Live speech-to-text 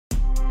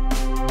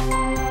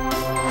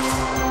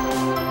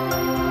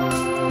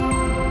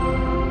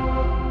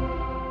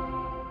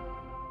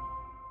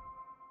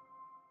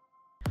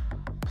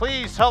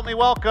Please help me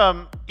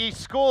welcome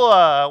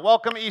eSchoola.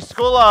 Welcome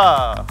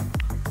eSchoola.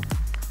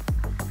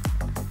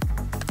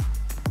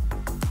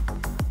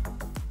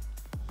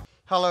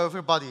 Hello,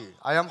 everybody.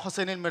 I am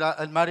Hussein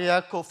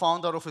Elmaria,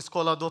 co-founder of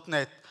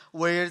Schoola.net,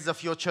 where the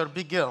future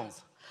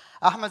begins.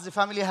 Ahmed's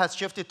family has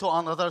shifted to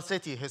another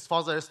city. His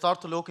father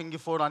started looking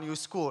for a new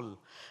school.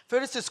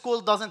 First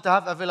school doesn't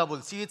have available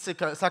seats.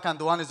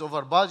 Second one is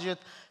over budget.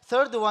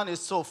 Third one is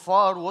so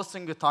far,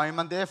 wasting time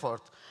and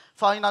effort.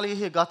 Finally,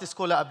 he got a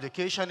school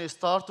application. He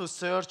started to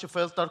search,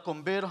 filter,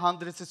 compare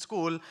hundreds of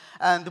schools,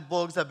 and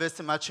book the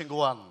best matching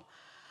one.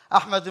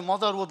 Ahmed's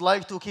mother would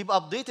like to keep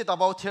updated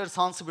about her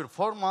son's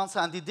performance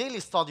and the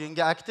daily studying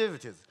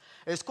activities.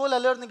 A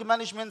Schoola learning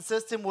management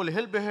system will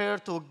help her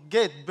to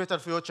get better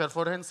future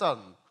for her son.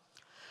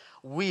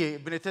 We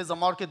penetrate the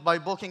market by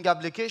booking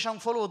application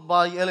followed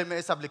by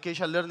LMS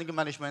application learning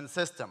management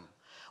system.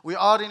 We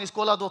are in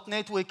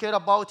Schoola.net. We care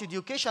about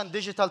education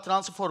digital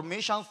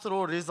transformation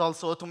through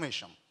results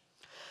automation.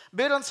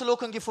 Parents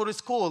looking for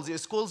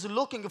schools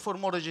looking for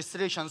more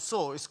registration,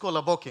 so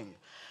Schoola booking.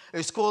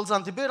 Schools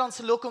and parents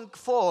looking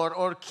for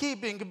or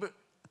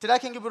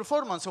tracking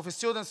performance of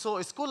students, so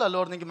Schoola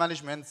learning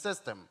management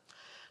system.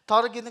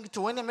 Targeting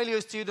 20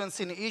 million students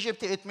in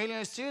Egypt, 8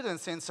 million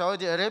students in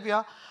Saudi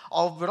Arabia,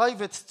 of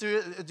private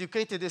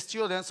educated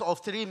students of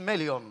 3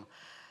 million.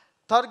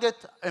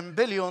 Target in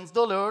billions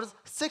dollars,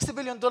 $6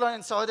 billion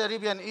in Saudi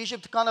Arabia and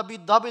Egypt gonna be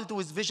doubled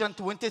with Vision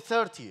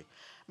 2030.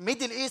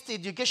 Middle East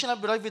educational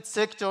private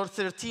sector,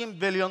 $13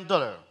 billion.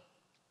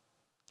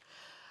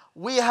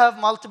 We have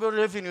multiple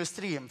revenue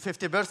streams,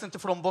 50%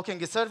 from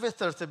booking service,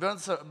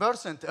 30%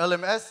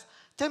 LMS,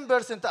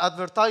 10%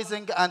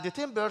 advertising, and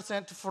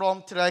 10%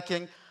 from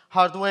tracking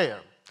hardware.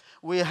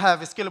 We have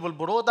scalable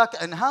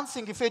product,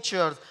 enhancing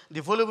features,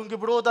 developing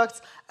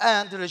products,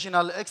 and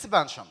regional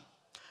expansion.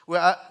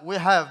 We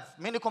have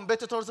many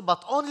competitors,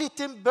 but only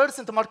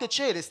 10% market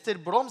share is still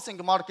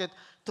promising market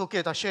to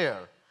get a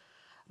share.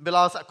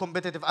 Plus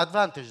competitive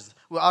advantages.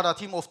 We are a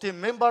team of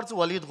 10 members,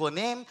 Walid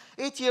Ghonaim,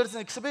 8 years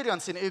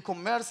experience in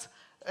e-commerce,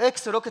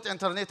 ex-Rocket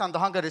Internet and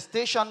Hungary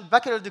Station,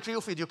 bachelor degree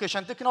of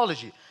education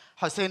technology.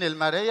 Hussein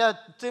Elmaria,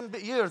 10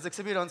 years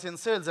experience in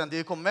sales and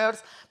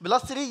e-commerce,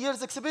 plus 3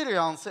 years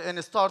experience in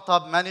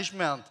startup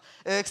management,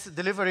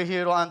 ex-Delivery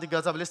Hero and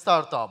Gazable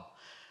Startup.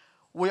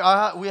 We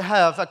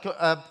have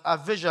a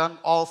vision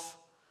of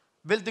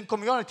building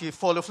community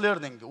full of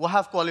learning. We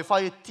have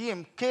qualified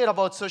team care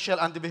about social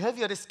and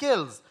behavioral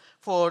skills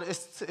for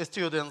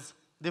students'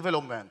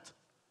 development.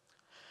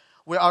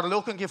 We are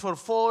looking for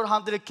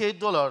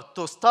 $400K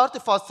to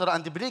start faster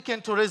and break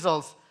into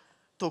results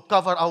to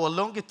cover our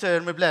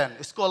long-term plan.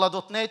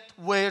 Schoola.net,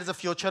 where the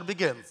future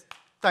begins.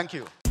 Thank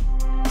you.